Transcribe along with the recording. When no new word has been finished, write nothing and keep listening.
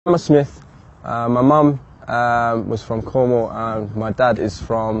I'm a Smith. My mum was from Cornwall and my dad is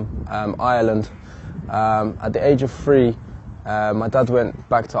from Ireland. At the age of 3, my dad went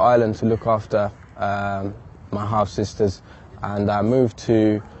back to Ireland to look after my half-sisters, and I moved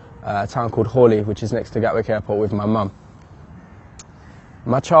to a town called Hawley, which is next to Gatwick Airport, with my mum.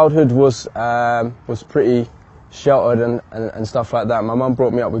 My childhood was pretty sheltered and stuff like that. My mum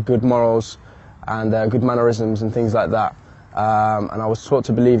brought me up with good morals and good mannerisms and things like that. And I was taught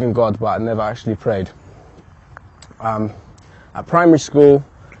to believe in God, but I never actually prayed. At primary school,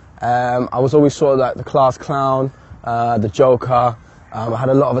 I was always sort of like the class clown, the joker. I had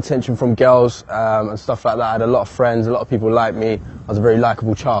a lot of attention from girls and stuff like that. I had a lot of friends, a lot of people liked me. I was a very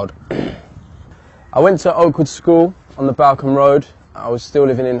likeable child. I went to Oakwood School on the Balcombe Road. I was still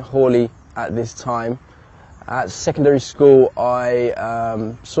living in Hawley at this time. At secondary school,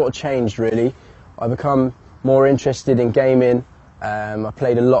 I sort of changed really. I become more interested in gaming. I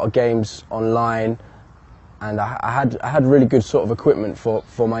played a lot of games online, and I had really good sort of equipment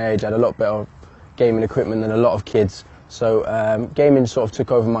for my age. I had a lot better gaming equipment than a lot of kids. So gaming sort of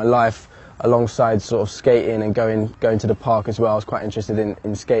took over my life alongside sort of skating and going to the park as well. I was quite interested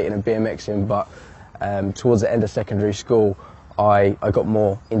in skating and BMXing, but towards the end of secondary school, I got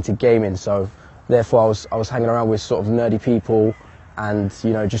more into gaming. So therefore I was hanging around with sort of nerdy people and,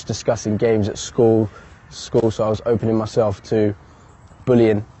 you know, just discussing games at school. So I was opening myself to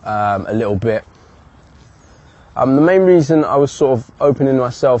bullying a little bit. The main reason I was sort of opening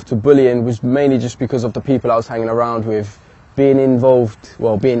myself to bullying was mainly just because of the people I was hanging around with. Being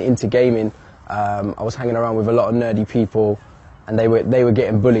into gaming, I was hanging around with a lot of nerdy people, and they were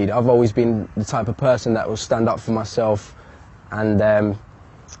getting bullied. I've always been the type of person that will stand up for myself and,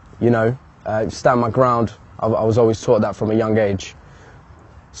 you know, stand my ground. I was always taught that from a young age.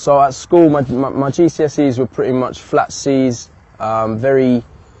 So at school, my GCSEs were pretty much flat C's, very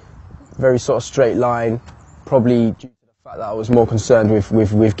sort of straight line, probably due to the fact that I was more concerned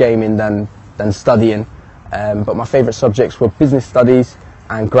with gaming than studying. But my favourite subjects were business studies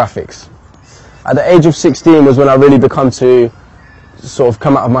and graphics. At the age of 16 was when I really began to sort of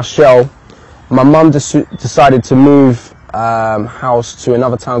come out of my shell. My mum decided to move house to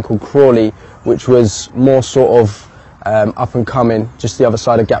another town called Crawley, which was more sort of up and coming, just the other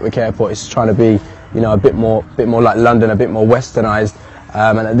side of Gatwick Airport. It's trying to be, you know, a bit more like London, a bit more westernised.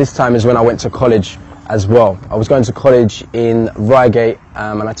 And at this time is when I went to college as well. I was going to college in Reigate,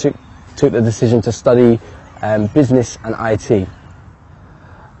 and I took the decision to study business and IT.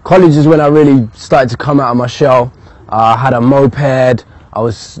 College is when I really started to come out of my shell. I had a moped. I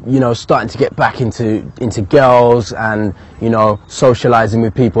was, you know, starting to get back into girls and, you know, socialising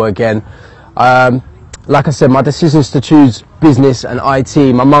with people again. Like I said, my decisions to choose business and IT,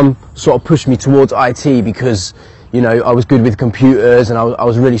 my mum sort of pushed me towards IT because, you know, I was good with computers and I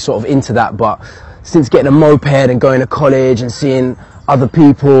was really sort of into that. But since getting a moped and going to college and seeing other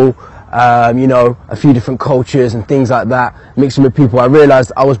people, you know, a few different cultures and things like that, mixing with people, I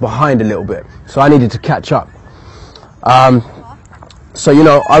realised I was behind a little bit. So I needed to catch up. So, you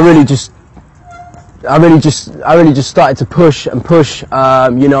know, I really just started to push,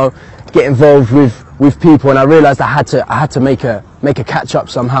 you know, get involved with people, and I realised I had to make a catch up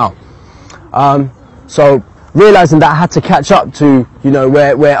somehow. So realising that I had to catch up to, you know,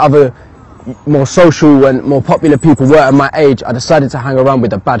 where other more social and more popular people were at my age, I decided to hang around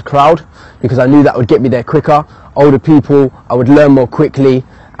with a bad crowd because I knew that would get me there quicker. Older people, I would learn more quickly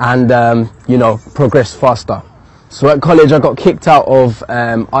and, you know, progress faster. So at college I got kicked out of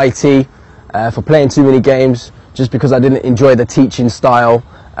IT for playing too many games just because I didn't enjoy the teaching style.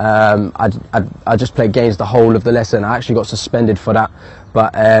 I just played games the whole of the lesson. I actually got suspended for that.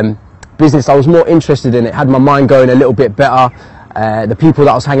 But business, I was more interested in it, had my mind going a little bit better. The people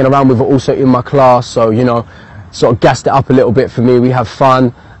that I was hanging around with were also in my class, so, you know, sort of gassed it up a little bit for me. We have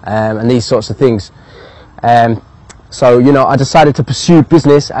fun and these sorts of things. So, you know, I decided to pursue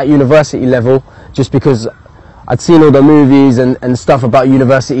business at university level just because I'd seen all the movies and stuff about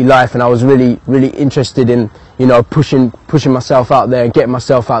university life, and I was really interested in, you know, pushing myself out there and getting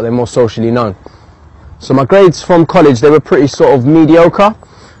myself out there more socially known. So my grades from college, they were pretty sort of mediocre.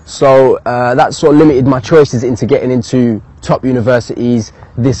 So that sort of limited my choices into getting into top universities,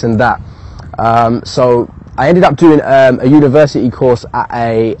 this and that. So I ended up doing a university course at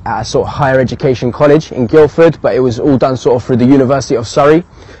a sort of higher education college in Guildford, but it was all done sort of through the University of Surrey.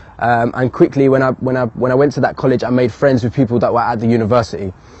 And quickly, when I went to that college, I made friends with people that were at the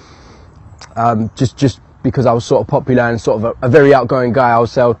university. Just because I was sort of popular and sort of a very outgoing guy. I would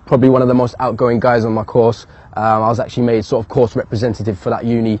say I was probably one of the most outgoing guys on my course. I was actually made sort of course representative for that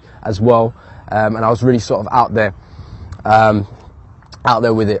uni as well, and I was really sort of out there. out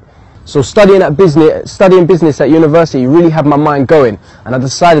there with it. So studying business at university really had my mind going, and I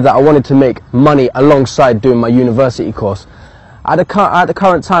decided that I wanted to make money alongside doing my university course. At the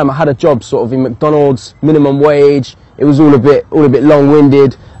current time, I had a job sort of in McDonald's, minimum wage. It was all a bit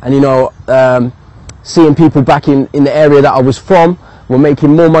long-winded, and you know, seeing people back in the area that I was from were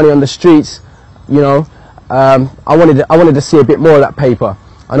making more money on the streets. You know, I wanted to see a bit more of that paper.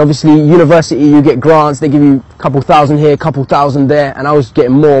 And obviously, university, you get grants, they give you a couple thousand here, a couple thousand there, and I was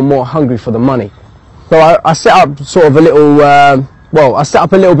getting more and more hungry for the money. So I set up sort of a little, I set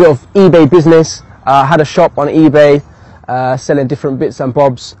up a little bit of eBay business. I had a shop on eBay, selling different bits and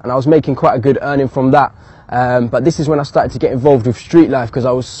bobs, and I was making quite a good earning from that. But this is when I started to get involved with street life, because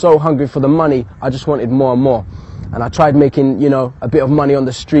I was so hungry for the money, I just wanted more and more. And I tried making, you know, a bit of money on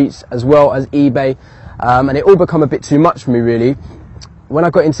the streets as well as eBay, and it all became a bit too much for me, really. When I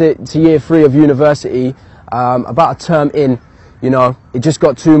got into year 3 of university, about a term in, you know, it just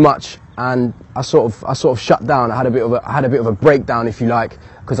got too much, and I sort of shut down. I had a bit of a breakdown, if you like,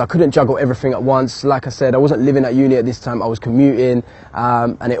 because I couldn't juggle everything at once. Like I said, I wasn't living at uni at this time. I was commuting,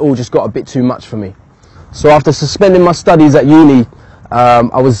 and it all just got a bit too much for me. So after suspending my studies at uni,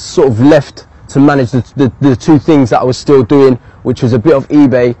 I was sort of left to manage the two things that I was still doing, which was a bit of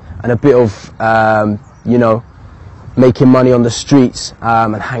eBay and a bit of, you know, making money on the streets,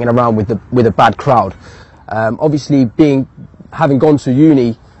 and hanging around with a bad crowd. Obviously, having gone to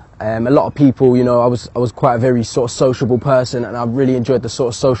uni, a lot of people, you know, I was quite a very sort of sociable person, and I really enjoyed the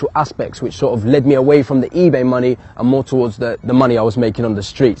sort of social aspects, which sort of led me away from the eBay money and more towards the money I was making on the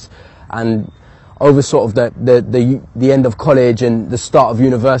streets. And over sort of the end of college and the start of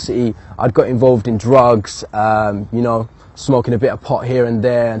university, I'd got involved in drugs, you know, smoking a bit of pot here and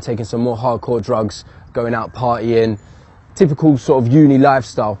there and taking some more hardcore drugs, going out partying, typical sort of uni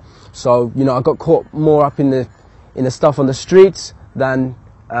lifestyle. So, you know, I got caught more up in the stuff on the streets than,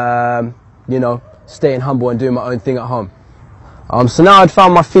 you know, staying humble and doing my own thing at home. So now I'd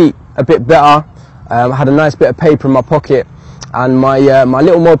found my feet a bit better. I had a nice bit of paper in my pocket, and my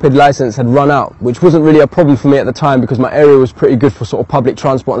little moped license had run out, which wasn't really a problem for me at the time because my area was pretty good for sort of public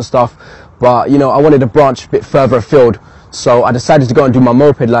transport and stuff. But, you know, I wanted to branch a bit further afield, so I decided to go and do my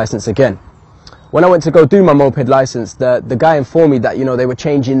moped license again. When I went to go do my moped license, the guy informed me that, you know, they were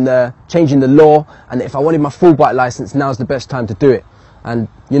changing the law, and if I wanted my full bike license, now's the best time to do it. And,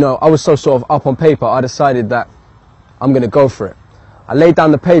 you know, I was so sort of up on paper, I decided that I'm going to go for it. I laid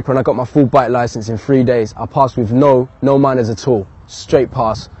down the paper and I got my full bike license in 3 days. I passed with no minors at all, straight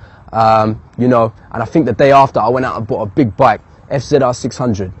pass, you know. And I think the day after I went out and bought a big bike, FZR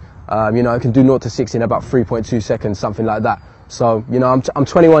 600. You know, I can do 0 to 60 in about 3.2 seconds, something like that. So, you know, I'm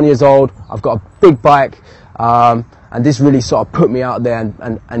 21 years old, I've got a big bike, and this really sort of put me out there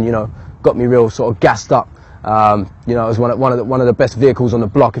and you know, got me real sort of gassed up. You know, it was one of the best vehicles on the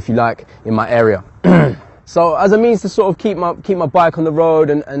block, if you like, in my area. So as a means to sort of keep my bike on the road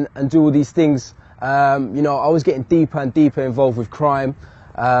and do all these things, you know, I was getting deeper and deeper involved with crime,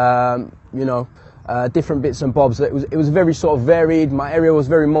 you know, different bits and bobs. It was very sort of varied. My area was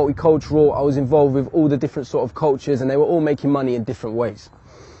very multicultural. I was involved with all the different sort of cultures, and they were all making money in different ways.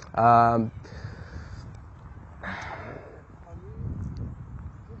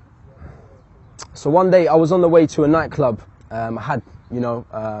 So one day I was on the way to a nightclub. I had, you know,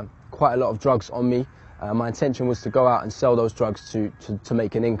 quite a lot of drugs on me. My intention was to go out and sell those drugs to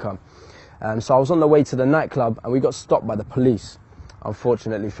make an income. So I was on the way to the nightclub and we got stopped by the police,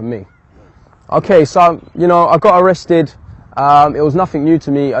 unfortunately for me. Okay, so, you know, I got arrested. It was nothing new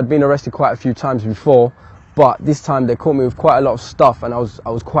to me. I'd been arrested quite a few times before, but this time they caught me with quite a lot of stuff, and I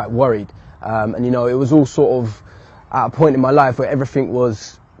was quite worried. And, you know, it was all sort of at a point in my life where everything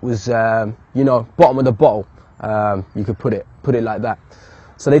was you know, bottom of the bottle. You could put it like that.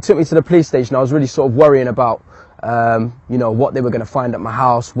 So they took me to the police station. I was really sort of worrying about, you know, what they were going to find at my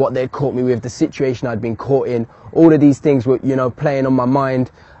house, what they'd caught me with, the situation I'd been caught in. All of these things were, you know, playing on my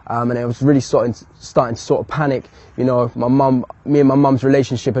mind. And I was really starting to sort of panic. You know, me and my mum's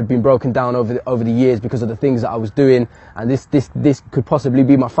relationship had been broken down over the years because of the things that I was doing, and this could possibly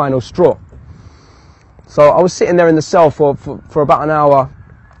be my final straw. So I was sitting there in the cell for about an hour,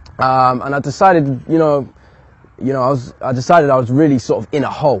 and I decided, I decided I was really sort of in a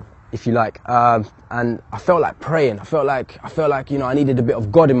hole, if you like, and I felt like praying. I felt like, you know, I needed a bit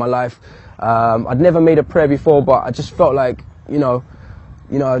of God in my life. I'd never made a prayer before, but I just felt like, you know,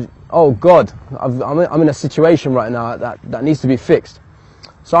 oh God, I'm in a situation right now that needs to be fixed.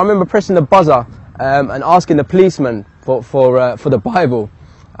 So I remember pressing the buzzer and asking the policeman for the Bible,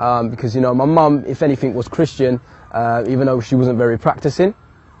 because, you know, my mum, if anything, was Christian, even though she wasn't very practicing.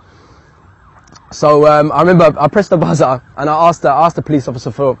 So I remember I pressed the buzzer and I asked the police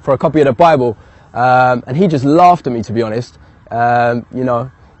officer for a copy of the Bible, and he just laughed at me, to be honest. You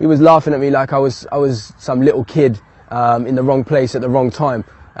know, he was laughing at me like I was some little kid in the wrong place at the wrong time.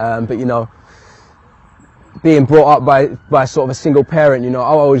 But you know, being brought up by sort of a single parent, you know, I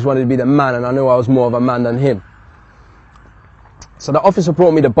always wanted to be the man, and I knew I was more of a man than him. So the officer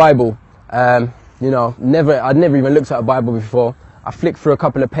brought me the Bible. You know, I'd never even looked at a Bible before. I flicked through a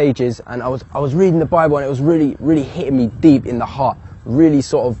couple of pages, and I was reading the Bible, and it was really hitting me deep in the heart. Really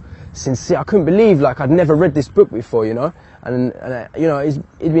sort of sincere. I couldn't believe, like, I'd never read this book before, you know, and you know,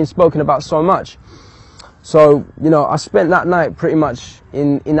 it'd been spoken about so much. So, you know, I spent that night pretty much,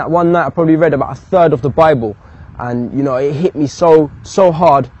 in that one night, I probably read about a third of the Bible, and, you know, it hit me so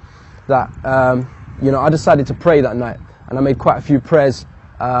hard that, you know, I decided to pray that night, and I made quite a few prayers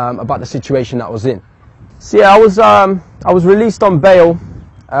about the situation that I was in. So yeah, I was released on bail,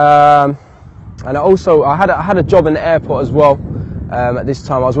 and I had a job in the airport as well. At this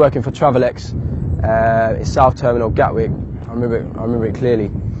time, I was working for Travelex in South Terminal, Gatwick. I remember it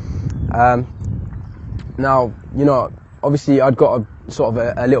clearly. Now, you know, obviously I'd got a sort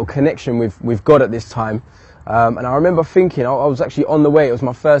of a little connection with God at this time, and I remember thinking, I was actually on the way. It was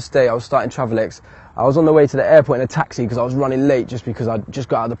my first day. I was starting Travelex. I was on the way to the airport in a taxi because I was running late, just because I just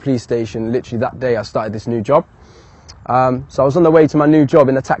got out of the police station. Literally that day I started this new job. So I was on the way to my new job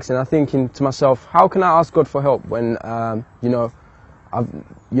in a taxi, and I'm thinking to myself, how can I ask God for help when you know,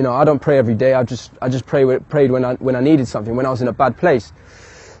 I don't pray every day. I just prayed when I needed something, when I was in a bad place.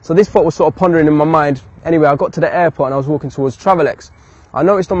 So this thought was sort of pondering in my mind. Anyway, I got to the airport and I was walking towards Travelex. I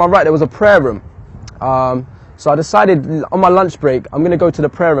noticed on my right there was a prayer room. So I decided on my lunch break, I'm going to go to the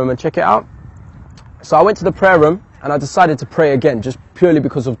prayer room and check it out. So I went to the prayer room and I decided to pray again, just purely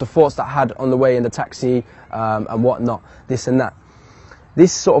because of the thoughts that I had on the way in the taxi and whatnot, this and that.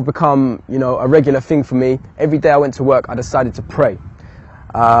 This sort of become, you know, a regular thing for me. Every day I went to work, I decided to pray.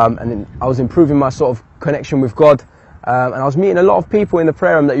 And then I was improving my sort of connection with God. And I was meeting a lot of people in the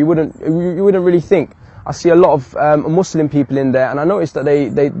prayer room that you wouldn't really think. I see a lot of Muslim people in there, and I noticed that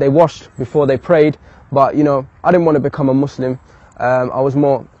they washed before they prayed. But, you know, I didn't want to become a Muslim. I was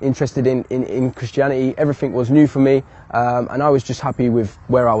more interested in Christianity. Everything was new for me, and I was just happy with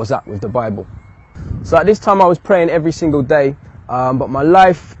where I was at with the Bible. So at this time I was praying every single day, but my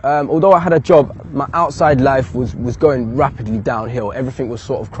life, although I had a job, my outside life was going rapidly downhill. Everything was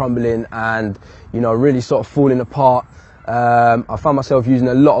sort of crumbling and, you know, really sort of falling apart. I found myself using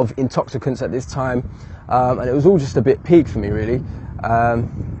a lot of intoxicants at this time, and it was all just a bit peak for me, really.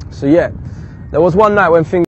 So yeah, there was one night when things